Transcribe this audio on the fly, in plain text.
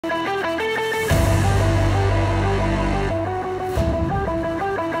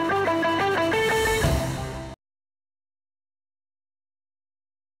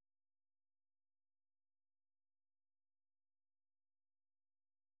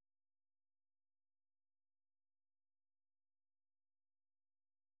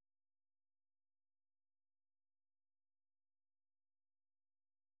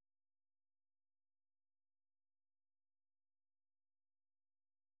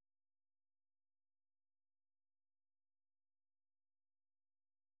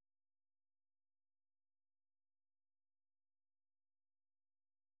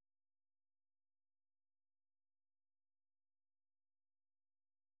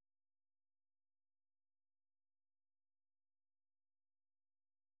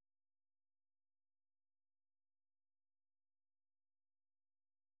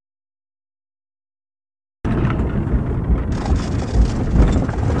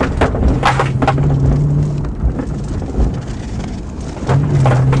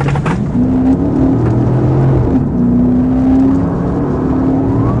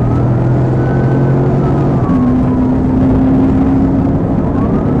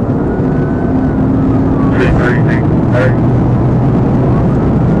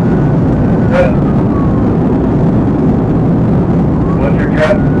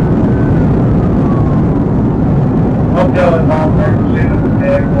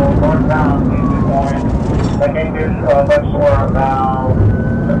much more about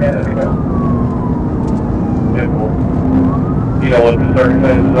a minute ago. Yeah, cool. You know what the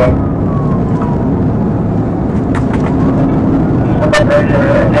circumstances are?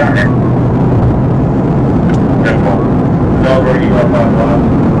 Yeah, cool. Tell where you are on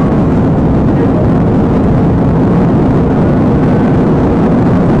line.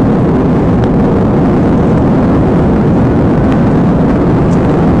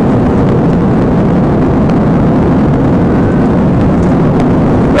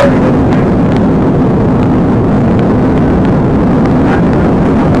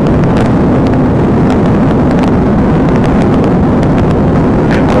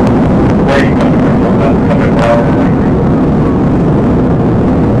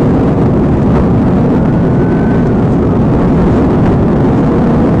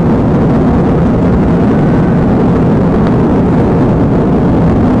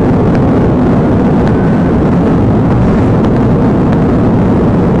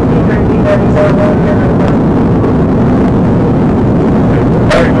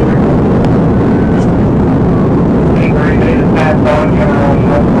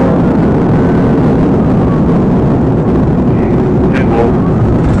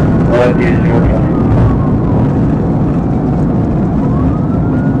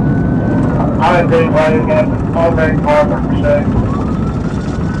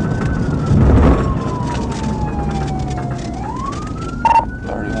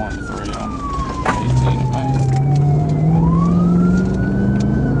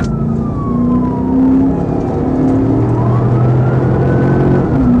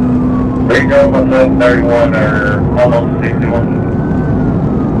 There you go, what's that, 31 or almost 61?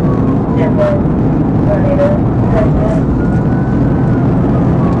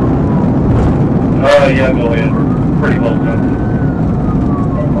 Yeah, go ahead. Pretty close to it.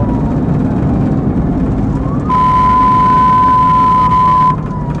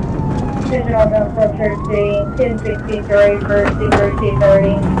 Filter C 1063 for C30.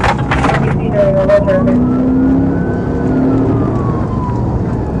 You see doing a low purpose.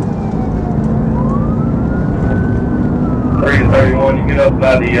 3 to 31, you get up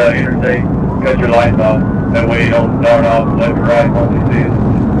by the interstate, cut your lights off. That way you don't start off left or right once you see it.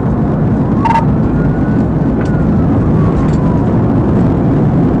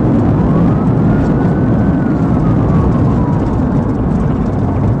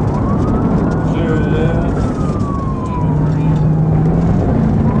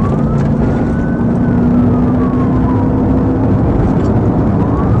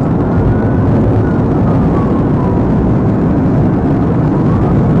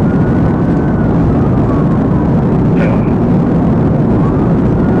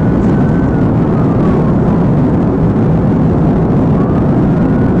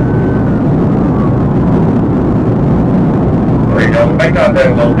 Make contact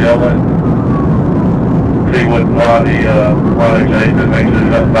with Osceola and see why they're chasing, make sure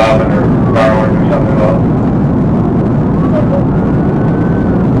there's not violent or firearms or something involved.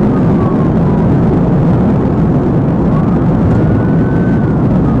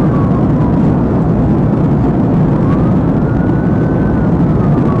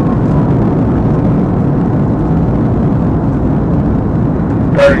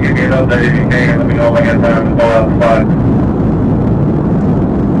 Try to give me an update if you can. Let me know if I get time to pull out the fight.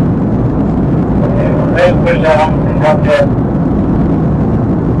 Push that on and help you.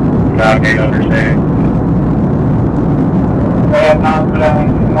 I can't understand. We have not put out any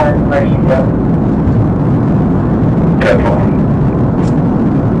more information yet. Definitely.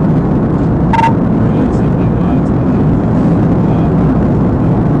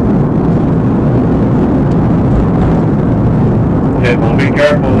 Yeah, well, be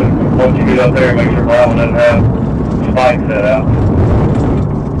careful once you get up there, make sure Bravo doesn't have spikes set out.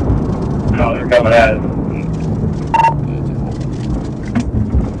 No, they're coming at it.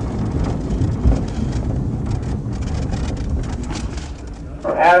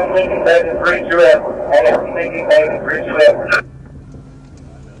 Adam Lincoln Davis, bridge left. Adam Lincoln Davis, bridge left.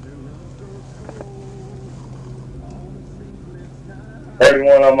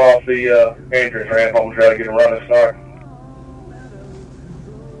 I'm off the entrance ramp. I'm going to try to get a running start.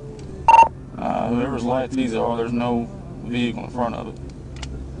 Whoever's lights these are, there's no vehicle in front of it.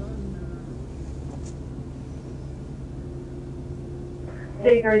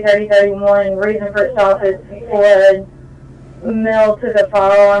 C33031, reason for stop is for male took a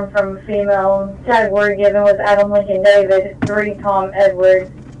firearm from a female. Tag word given was Adam Lincoln David, 3 Tom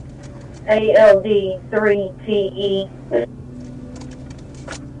Edward, ALD 3TE.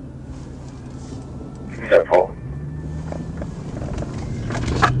 Careful.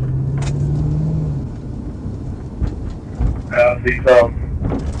 I see some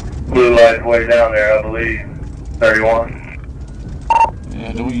blue lights way down there, I believe. 31.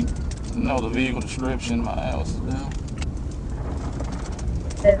 Yeah, do we know the vehicle description? My house is down.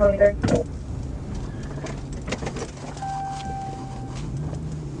 1023.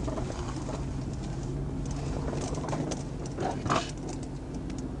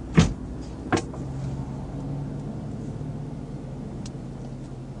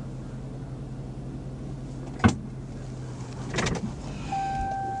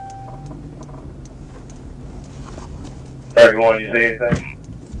 You see anything?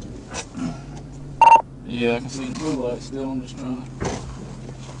 Yeah, I can see blue lights still. I'm just trying to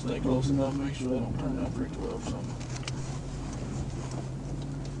stay close enough, make sure they don't turn down 312 or something.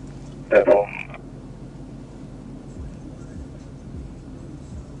 That's all.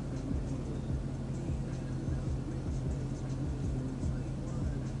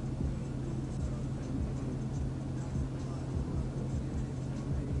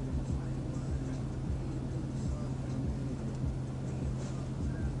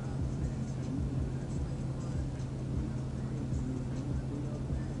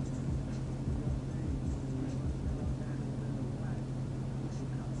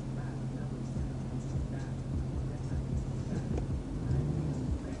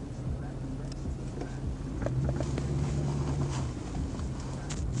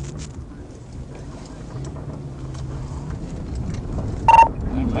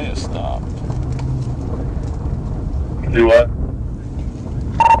 They may have stopped. Do what?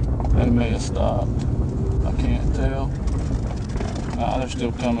 They may have stopped. I can't tell. Nah, they're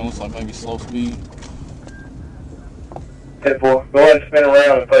still coming. Looks like maybe slow speed. 10-4. Go ahead and spin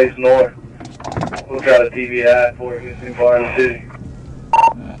around and face north. We'll try to TVI before it gets too far in the city.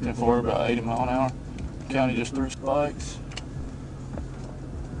 10-4, about 80 mile an hour. County just threw spikes.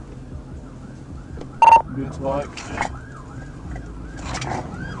 Good spike.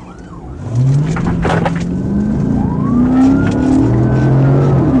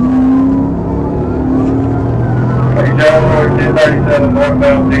 John Road 1037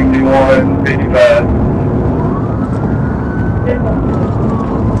 northbound 61 55.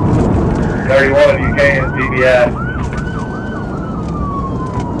 31 if you can, TBI.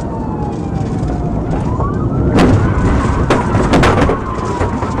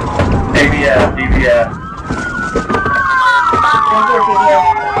 TBI. 10-4 TBI.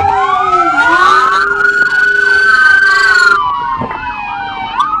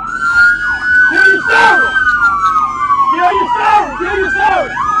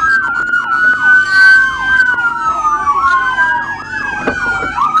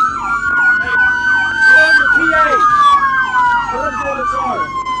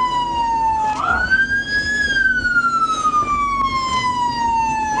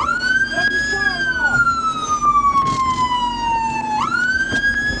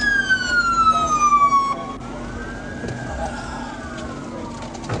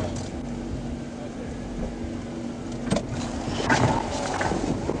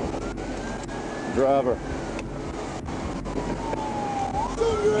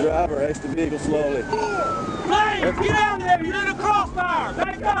 Driver, exit the vehicle slowly. Blaine, get down there! You're in a crossfire!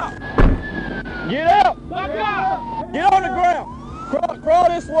 Back up! Get out! Back up! Get on the ground! Crawl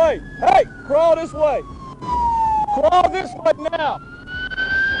this way! Hey! Crawl this way! Crawl this way now!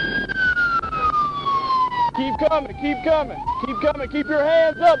 Keep coming, keep coming, keep coming. Keep your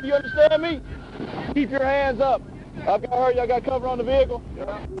hands up, you understand me? Keep your hands up. I've got her, y'all got cover on the vehicle.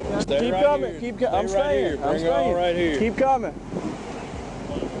 Keep coming, keep coming. I'm staying. Bring it on right here. Keep coming.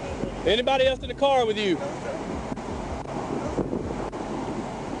 Anybody else in the car with you?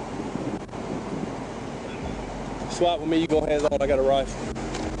 Swap with me, you go hands on, I got a rifle.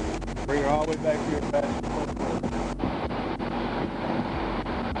 Bring her all the way back here fast.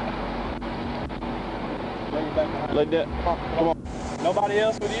 Bring her back behind. Lay down. Come on. Nobody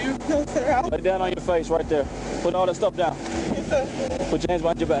else with you? Lay down on your face right there. Put all that stuff down. Put your hands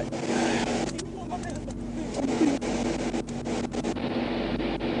behind your back.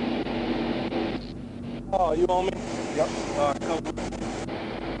 Oh, you on me? Yep. All right, come.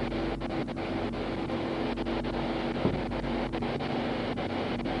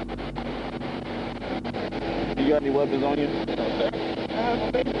 You got any weapons on you?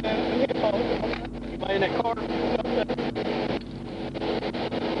 Anybody in that car?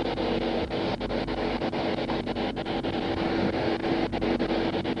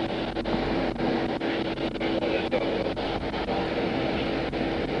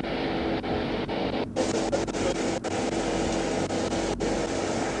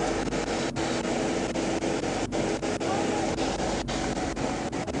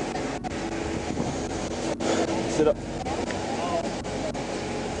 Sit up.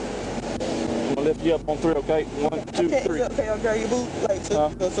 lift you up on 3, okay? 1, 2, 3. Okay, I'll grab your boot. Like, so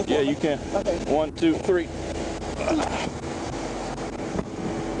Yeah, you can. Okay. 1, 2, 3.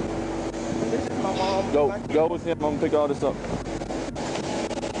 This is my mom. Go with him. I'm gonna pick all this up.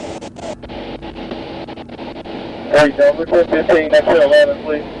 There you go. Request 15, that's 11,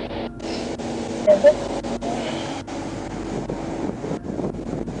 please.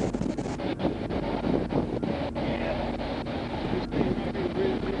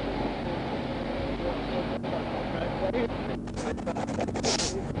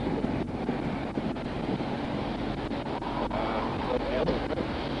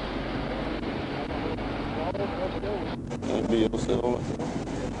 Be able to sit on it.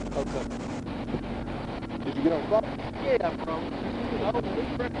 Okay. Did you get on the clock? Yeah, bro.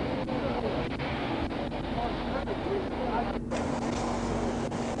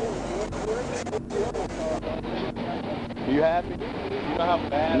 You happy? You know how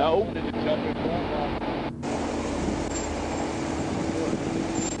bad? No. Did it jump in front?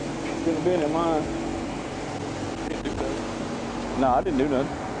 Could have been in mine. Didn't do that. No, I didn't do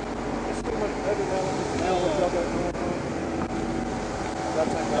nothing. It's too much better now.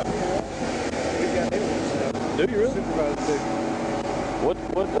 Do you really? Supervisor Dick. What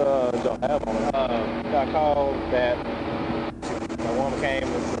y'all have on it? I called that my woman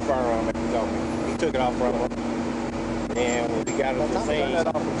came with the firearm and he took it off from her. And when we got her to the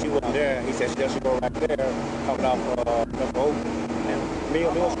scene, she wasn't there. He said she should go right there, coming off number 8 and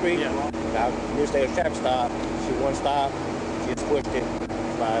Mill Street. Now, we stayed at a traffic stop. She wouldn't stop. She just pushed it,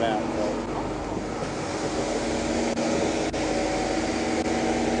 slide out. So.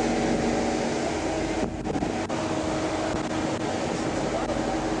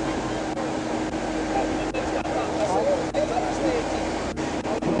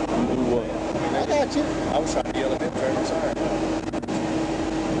 I was trying to yell at him, I'm sorry.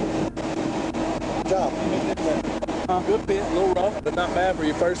 Good job. Good bit, a little rough, but not bad for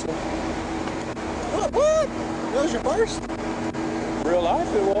your first one. What? That was your first? Real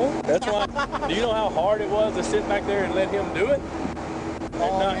life it was. That's why. Do you know how hard it was to sit back there and let him do it?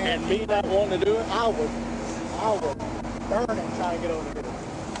 And me not wanting to do it? I was burning trying to get over here.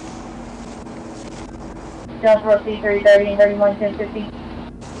 Johnson C 330 and 31 1050.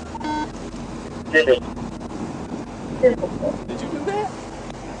 Did it. Did you do that?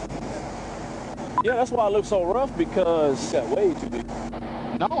 Yeah, that's why it looks so rough, because It's got way too big.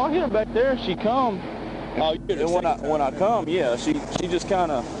 no, I hit her back there. She come. Oh, you hit her And when I come, yeah, she just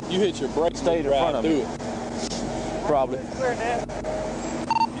kind of you hit your brake, stayed in front of me. Probably. You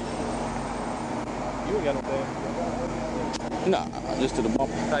ain't got no thing. Nah, just to the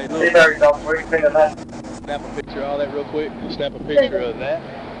bumper. Hey, Hey, look, there you go. What do you think of that? snap a picture of all that real quick. Snap a picture of that.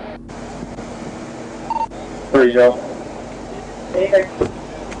 There you go.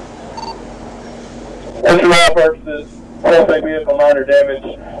 And for all purposes, suspect vehicle minor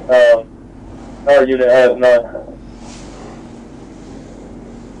damage. Our unit has none.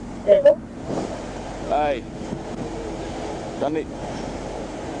 Hey, I need.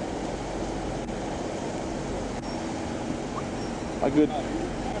 Am I good?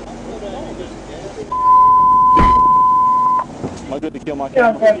 Am I good to kill my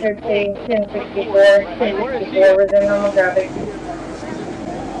camera? Johnson 1064, 1064, resume normal traffic.